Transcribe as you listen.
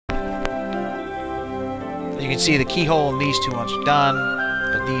You can see the keyhole and these two ones are done,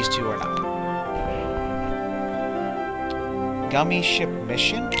 but these two are not. Gummy ship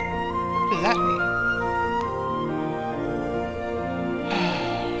mission? What does that mean?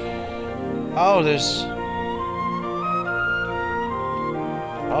 Oh,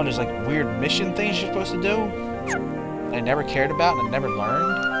 there's like weird mission things you're supposed to do I never cared about and I never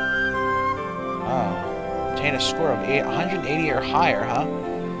learned. Oh. Obtain a score of 180 or higher, huh?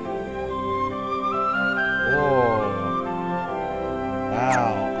 Whoa.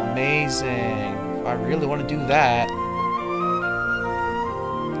 Wow, amazing. I really want to do that.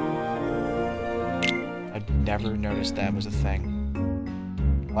 I've never noticed that was a thing.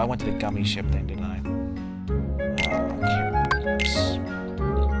 Well, I went to the gummy ship thing, didn't I?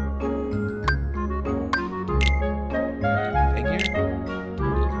 Figure?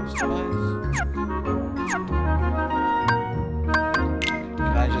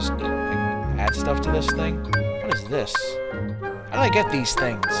 Can I just add stuff to this thing? What is this? How do I get these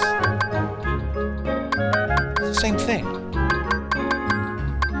things? It's the same thing.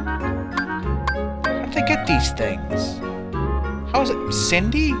 How did I get these things? How is it?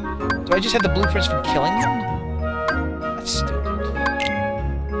 Cindy? Do I just have the blueprints from killing them? That's stupid.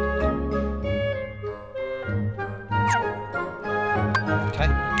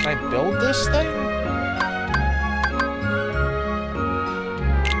 Can I build this thing?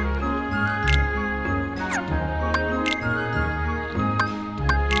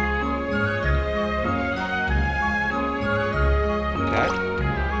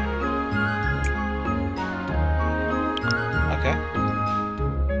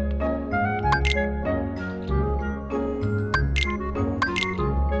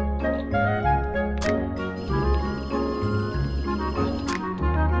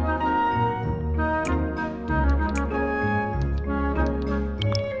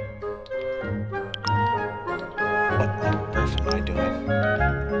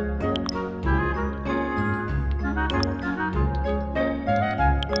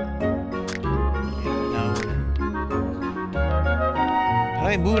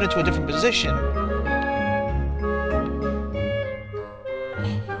 Move it into a different position. I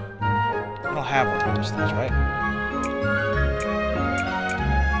don't have one of those things, right?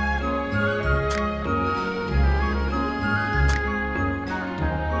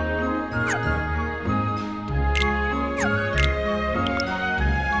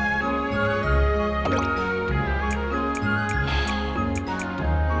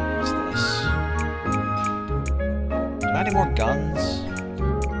 What's this? Do I have any more guns?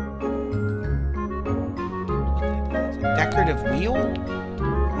 Decorative wheel?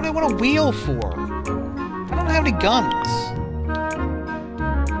 What do I want a wheel for? I don't have any guns.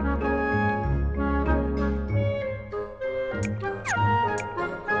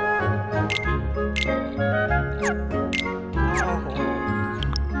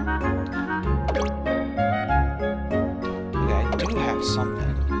 Okay, I do have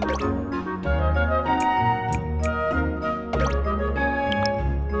something.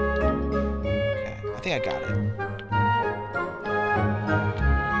 Okay, I think I got it.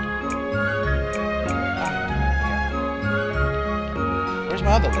 Where's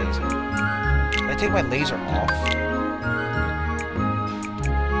my other laser? Can I take my laser off?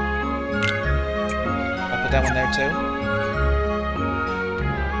 I'll put that one there too.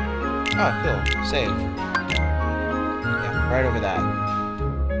 Oh, cool. Save. Yeah, right over that.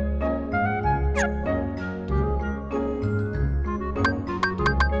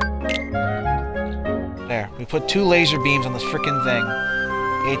 There. We put 2 laser beams on this frickin' thing.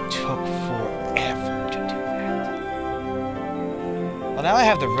 It took forever to do that. Well, now I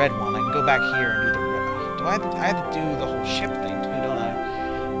have the red one. I can go back here and do the red. Do I have to do the whole ship thing too, don't I?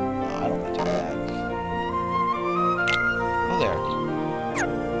 No, I don't want to do that. Oh, there.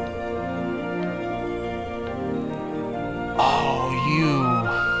 Oh, you.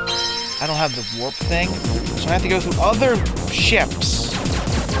 I don't have the warp thing, so I have to go through other ships.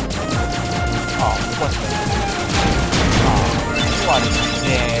 Oh, what is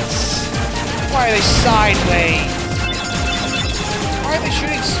this? Why are they sideways? Why are they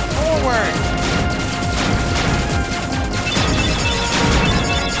shooting forward?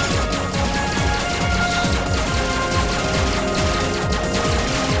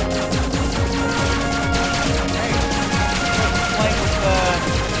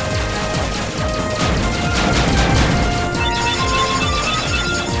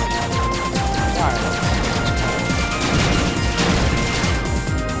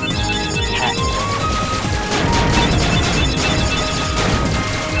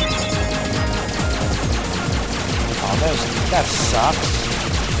 That sucks.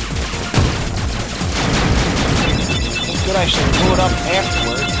 good I should blow it up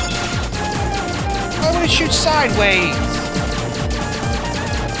afterward. Why would it shoot sideways?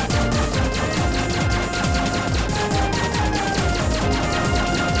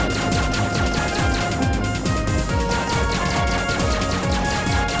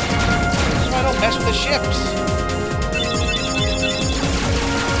 That's why I don't mess with the ships.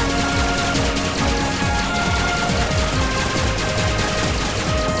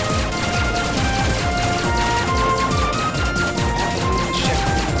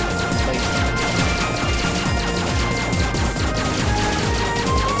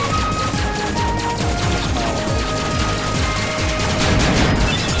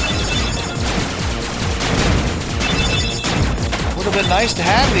 Would have been nice to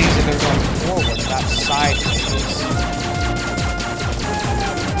have these if they were going forward and not sideways.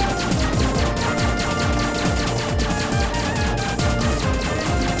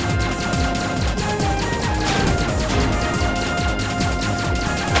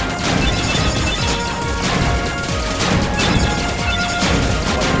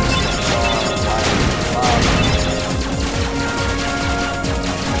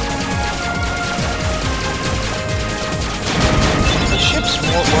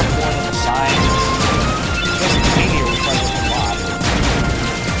 Work more than the signs. I guess the media will play with a lot.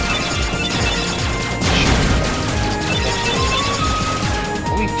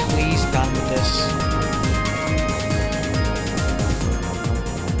 Are we please done with this?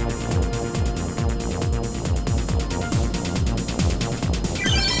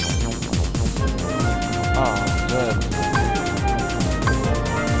 Oh, good.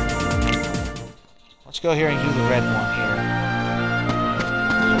 Let's go here and do the red one here.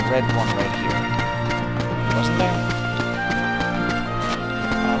 Red one right here. Wasn't there?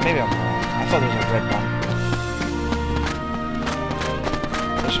 Maybe I'm wrong. I thought there was a red one.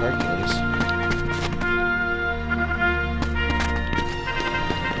 There's Hercules.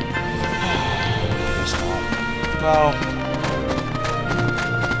 Guess not. Well...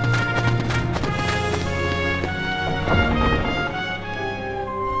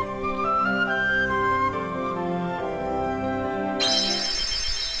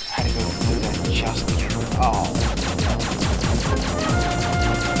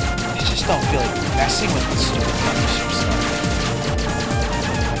 don't feel like messing with this stupid partnership stuff.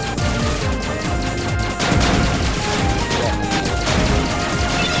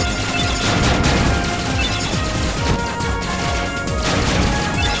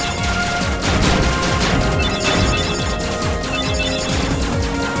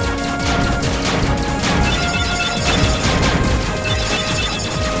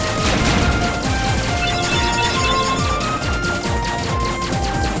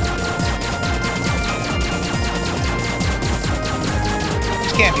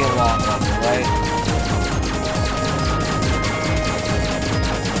 Can't be a long one, right?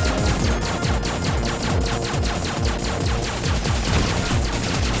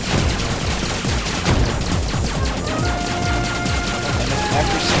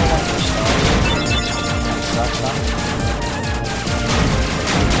 Every single one of those stars. That sucks, huh?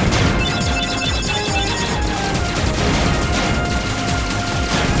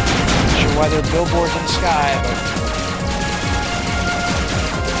 Not sure why there are billboards in the sky, but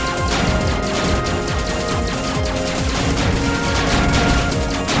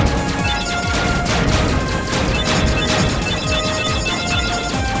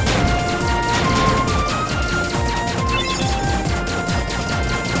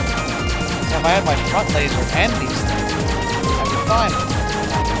if I had my front laser and these things, I'd be fine.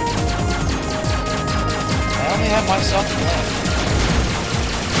 I only have myself to blame.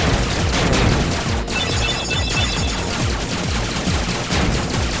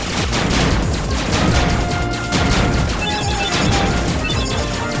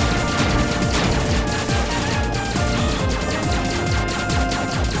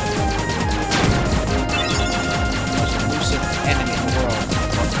 Most elusive enemy in the world.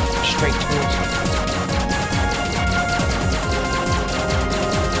 Straight towards me.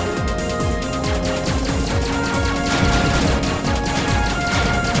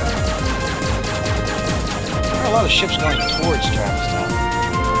 There are a lot of ships going towards Travis now.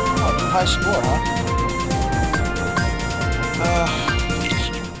 Oh, new high score, huh?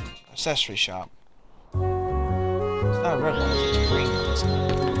 Accessory shop. It's not a red one, it's a green one, isn't it?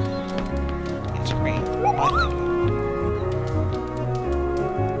 It's green. What am I thinking?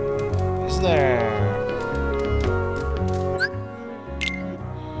 There.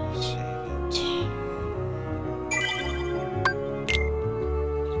 Save it.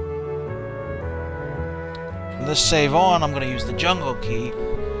 From this save on, I'm going to use the jungle key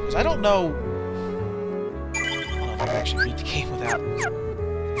because I don't know. I can actually beat the game without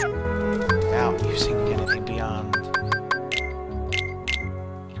using anything beyond.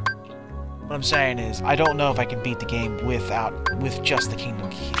 What I'm saying is, I don't know if I can beat the game with just the Kingdom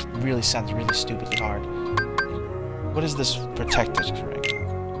Key. It really sounds really stupidly hard. What is this protected ring?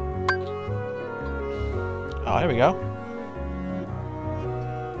 Oh, there we go.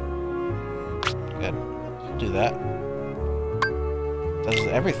 Good. We'll do that. Does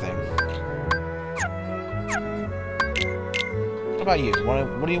everything. What about you?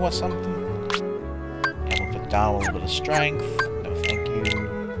 What do you want? Something? Yeah, we'll put down a little bit of strength. No, thank you.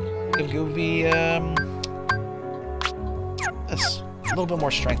 It would be this. A little bit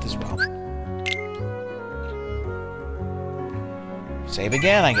more strength as well. Save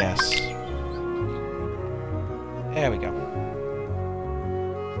again, I guess. There we go.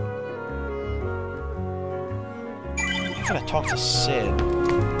 I gotta talk to Sid.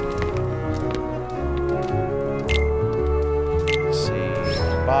 Let's see.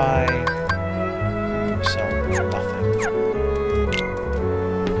 Buy. Sell nothing.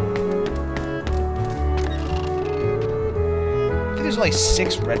 I think there's only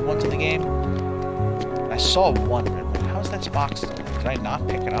 6 red ones in the game. I saw 1 red one. How's that box? Did I not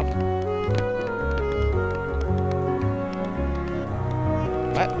pick it up?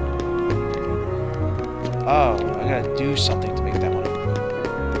 What? Oh, I gotta do something to make that one open.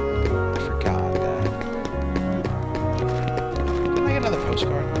 I forgot that. Didn't I get another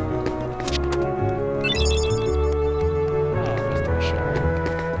postcard? Oh, Mr. Shaw.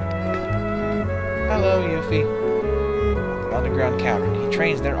 Hello, Yuffie. The underground cavern. He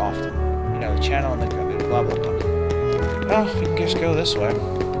trains there often. You know, the channel and the blah blah blah. Oh, you can just go this way.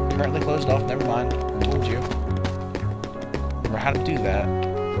 Currently closed off, never mind. Told you. Remember how to do that.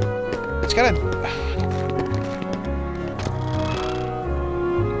 It's gotta...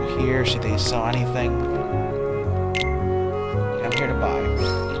 Here, should they sell anything? I'm here to buy.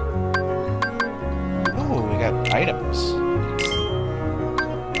 Ooh, we got items.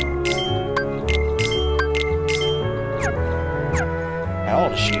 All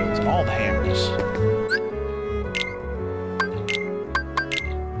the shields and all the hammers.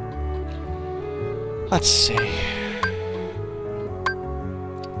 Let's see.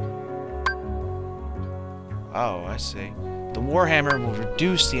 Oh, I see. The Warhammer will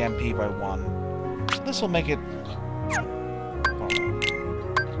reduce the MP by 1. So this will make it...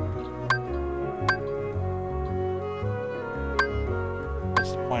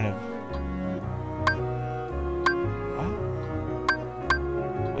 What's the point of... What?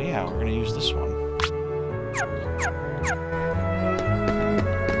 Well, yeah, we're gonna use this one.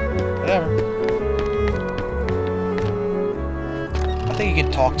 Whatever. I think you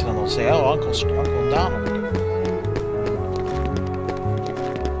can talk to them. They'll say, "Oh, Uncle Donald."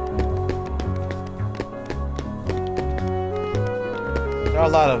 There are a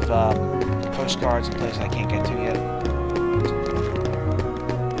lot of postcards and places I can't get to yet.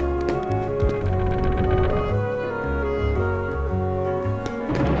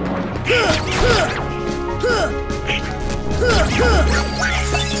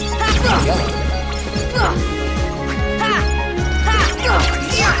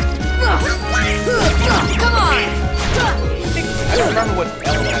 Come on! I don't remember what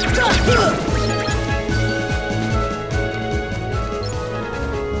element.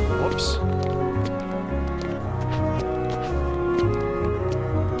 Whoops.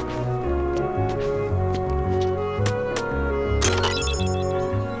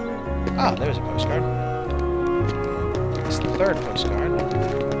 Ah, there's a postcard. It's the 3rd postcard.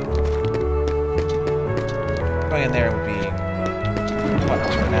 Going in there would be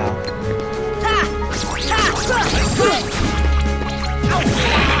pointless right now.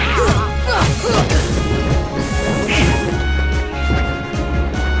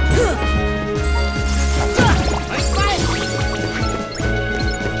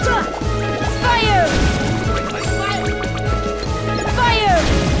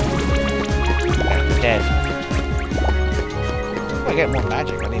 Dead. Oh, I get more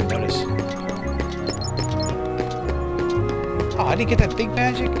magic. I didn't even notice. Oh, I didn't get that big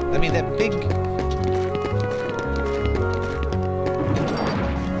magic? I mean, that big...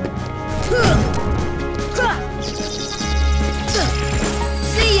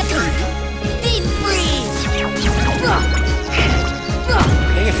 See ya! Deep freeze!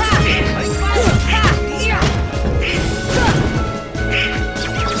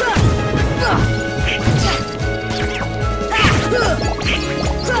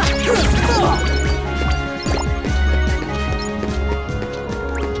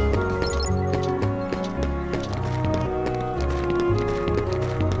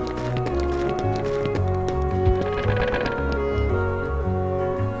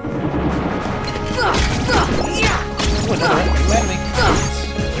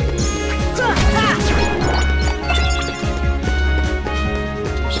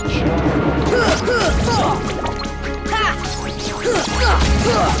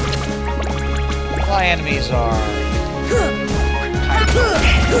 my enemies are...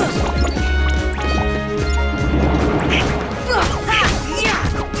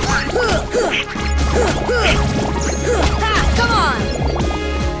 Come on! You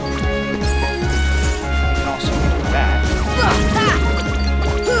can also do that.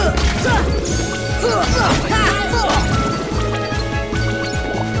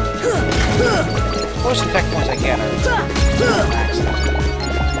 Most attack points I get are maxed out.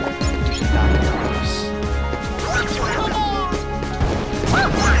 Usually not nice.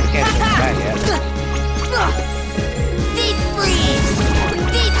 Can't do that yet. Deep freeze!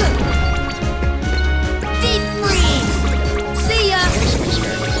 Deep freeze! See ya! Give me some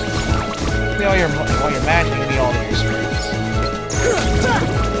experience. Give me all your magic, give me all your experience.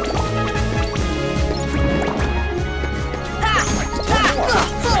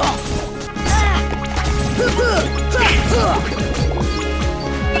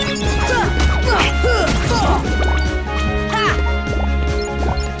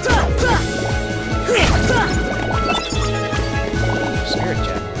 Spirit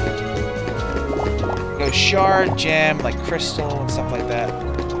gem. Go shard, gem, like crystal and stuff like that.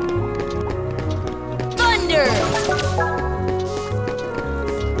 Thunder!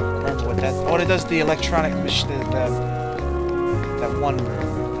 Remember what that? Oh, it does the electronic that one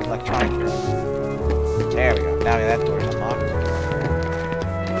electronic room. There we go. Now that door is unlocked.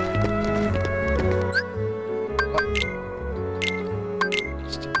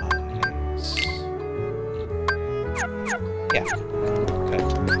 Yeah. Good.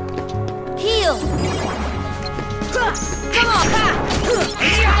 Heal! Come on!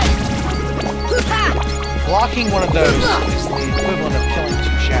 Blocking one of those is the equivalent of killing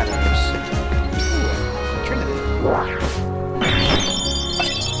two shadows. Trinity.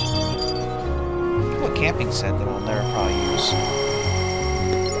 A camping set that we'll never probably use.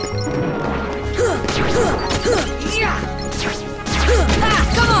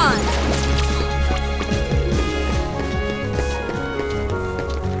 Come on!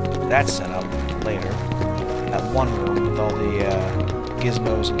 That's set up later. That one room with all the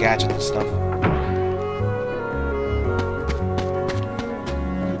gizmos and gadgets and stuff.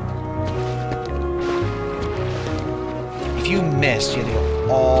 If you missed, you had to go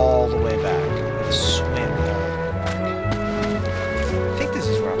all the way back. Swim all the way back. I think this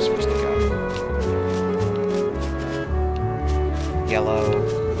is where I'm supposed to go. Yellow.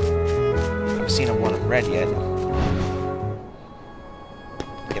 I haven't seen one in red yet.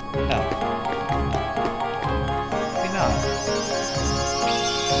 Yep, no. Maybe not.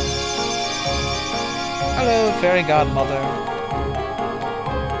 Hello, fairy godmother.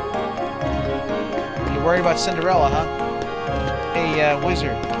 You worried about Cinderella, huh? Hey,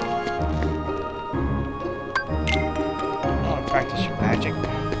 wizard. Practice your magic.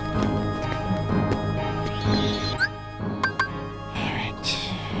 Alright.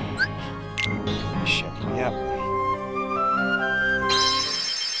 Ship, yep.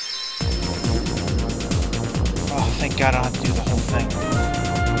 Oh, thank God I don't have to do the whole thing.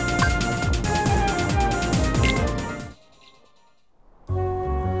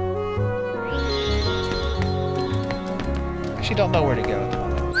 Actually don't know where to go at the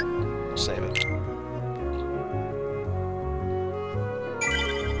moment. We'll save it.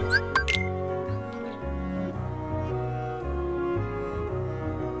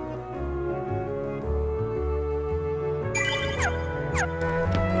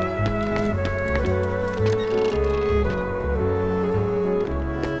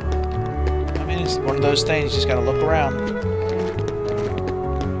 One of those things, you just gotta look around.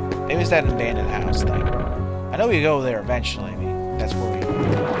 Maybe it's that abandoned house thing. I know we go there eventually. I mean, that's where we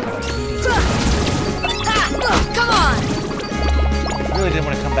Come on! I really didn't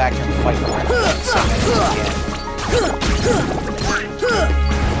want to come back here and fight for it.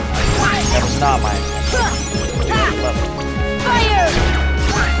 That was not my intention. I love it. Fire!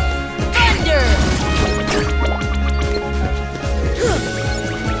 Thunder!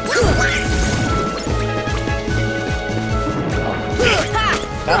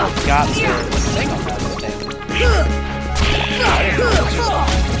 That got the thing on that thing. I didn't know it was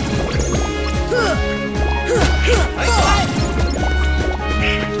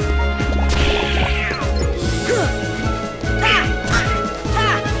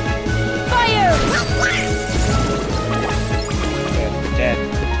Fire! Good, dead.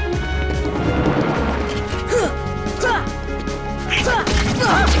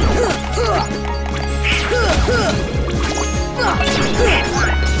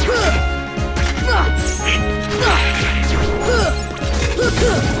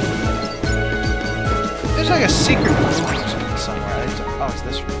 There's like a secret room somewhere. Oh, it's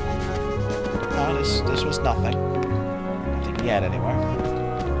this room. Huh? No, this was nothing. Nothing yet, anyway.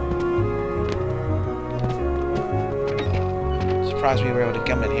 Surprised we were able to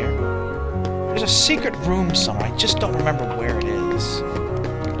come in here. There's a secret room somewhere. I just don't remember where it is.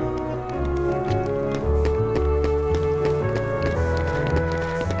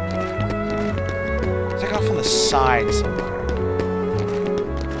 It's like off on the side somewhere.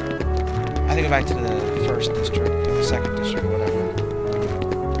 I think go back to the first district, or the second district, or whatever.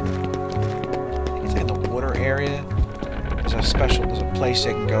 I think it's like in the water area. There's a place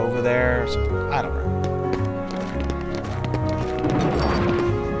they can go over there. I don't know.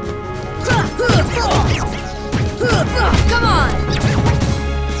 Come on!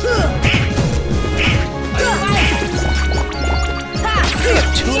 You have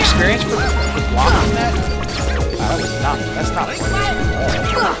 2 experience for blocking that? That's not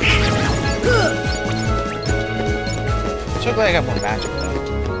so glad I got more magic though.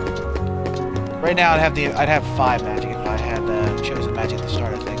 Right now I'd have 5 magic if I had chosen magic at the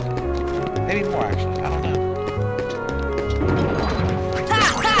start, I think. Maybe more actually, I don't know.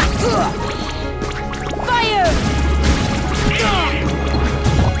 Fire!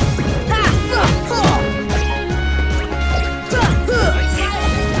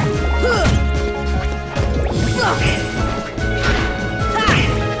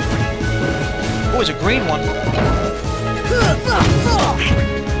 Oh, it's a green one.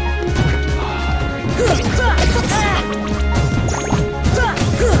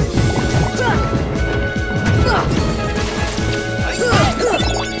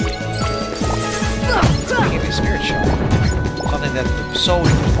 Give me a spirit shot. Something that the soul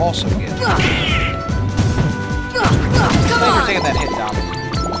would also get. Thank you for taking that hit, Dom.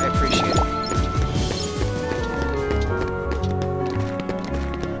 I appreciate it.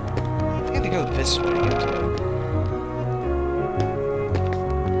 I have to go this way to get to it.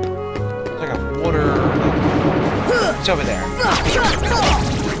 It's like a water... It's over there.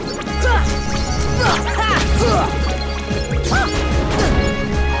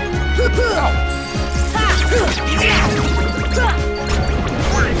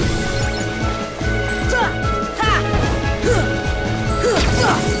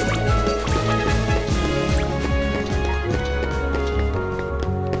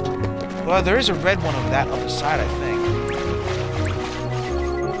 Well, there is a red one on that other side, I think.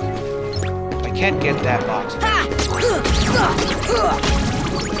 I can't get that box.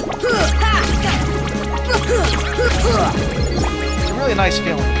 It's a really nice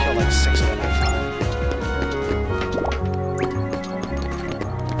feeling to kill like 6 of them at a time.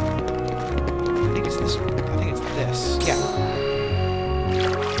 I think it's this. I think it's this. Yeah.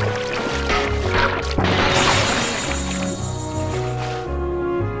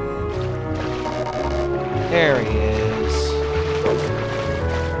 There he is.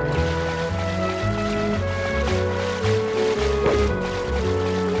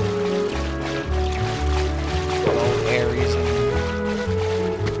 Hello, Ares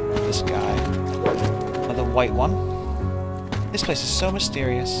and this guy. Another white one. This place is so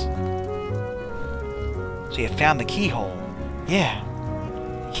mysterious. So you found the keyhole. Yeah.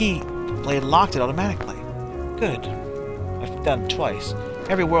 The key blade locked it automatically. Good. I've done it twice.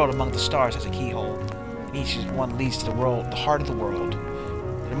 Every world among the stars has a keyhole. Each one leads to the world, the heart of the world.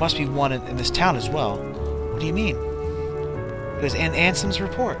 There must be one in this town as well. What do you mean? It was in Ansem's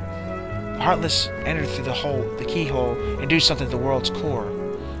report. The Heartless entered through the keyhole and do something to the world's core.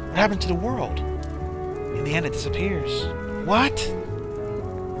 What happened to the world? In the end, it disappears. What?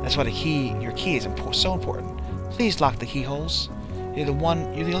 That's why your key is so important. Please lock the keyholes. You're the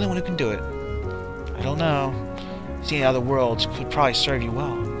only one who can do it. I don't know. Seeing other worlds could probably serve you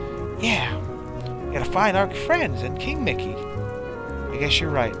well. Yeah. We gotta find our friends and King Mickey. I guess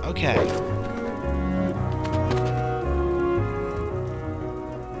you're right. Okay.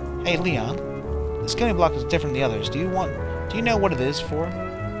 Hey, Leon. The scaling block is different than the others. Do you know what it is for?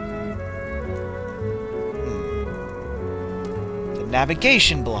 The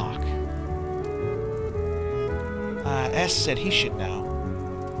navigation block. S said he should know.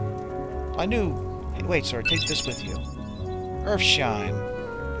 I knew. Hey, wait, sir. Take this with you. Earthshine.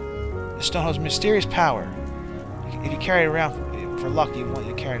 The stone has mysterious power. If you carry it around for luck, you want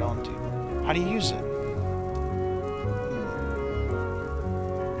to carry it on to. How do you use it?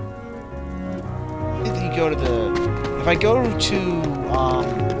 I think that you go to the... If I go to,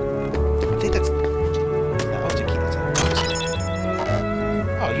 I think that's...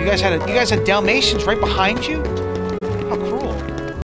 Oh, you guys had Dalmatians right behind you?